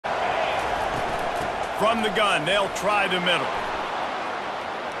From the gun, they'll try the middle.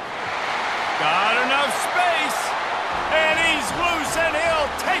 Got enough space. And he's loose, and he'll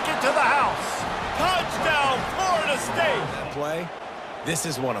take it to the house. Touchdown, Florida State. That play, this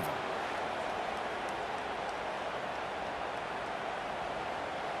is one of them.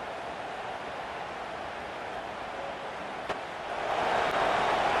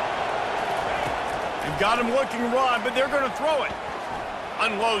 They've got him looking run, but they're going to throw it.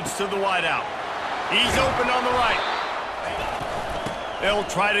 Unloads to the wideout. He's open on the right. They'll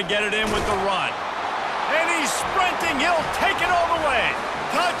try to get it in with the run. And he's sprinting. He'll take it all the way.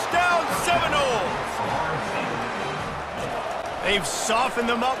 Touchdown, Seminoles. They've softened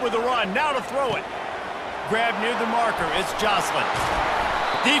them up with a run. Now to throw it. Grab near the marker. It's Jocelyn.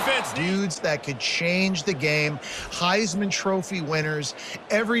 Defense. Dudes that could change the game. Heisman Trophy winners.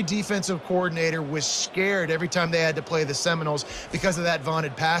 Every defensive coordinator was scared every time they had to play the Seminoles because of that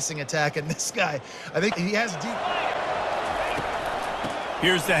vaunted passing attack. And this guy, I think he has deep.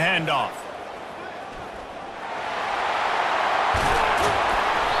 Here's the handoff.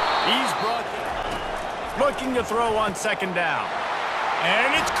 He's looking to throw on second down.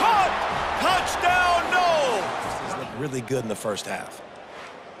 And it's caught. Touchdown, no. This looked really good in the first half.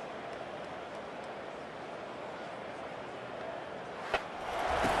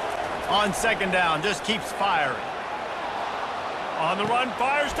 On second down, just keeps firing. On the run,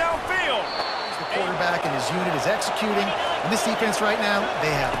 fires downfield. The quarterback and his unit is executing. And this defense right now,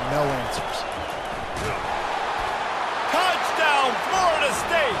 they have no answers. Touchdown, Florida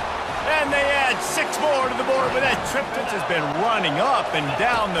State. And they add 6 more to the board, but that trip has been running up and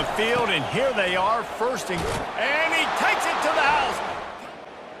down the field, and here they are, first and he takes it to the house.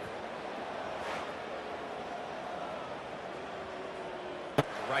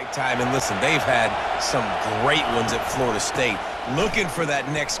 Right time, and listen, they've had some great ones at Florida State. Looking for that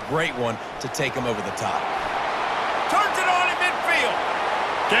next great one to take them over the top. Turns it on in midfield.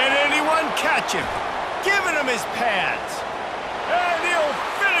 Can anyone catch him? Giving him his pads. And he'll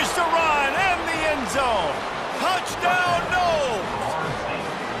finish the run and the end zone. Touchdown, no!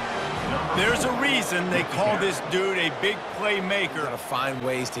 There's a reason they call this dude a big playmaker. Got to find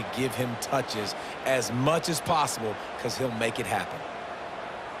ways to give him touches as much as possible because he'll make it happen.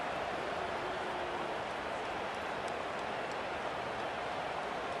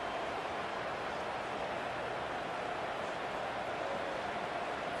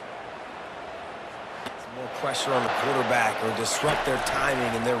 More pressure on the quarterback or disrupt their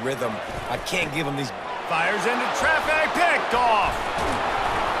timing and their rhythm. I can't give them these. Fires into traffic, picked off.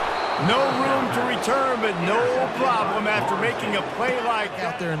 No room to return, but no problem after making a play like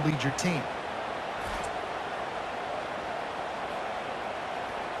that. Out there and lead your team.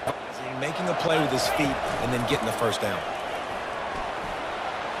 Making a play with his feet and then getting the first down.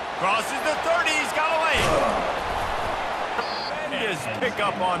 Crosses the 30, he's got a lane. Tremendous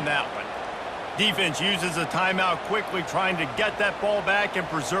pickup on that one. Defense uses a timeout quickly, trying to get that ball back and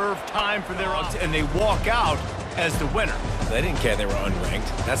preserve time for their offense, and they walk out as the winner. They didn't care they were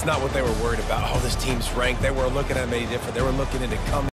unranked. That's not what they were worried about. Oh, this team's ranked. They were looking at them any different. They were looking into coming.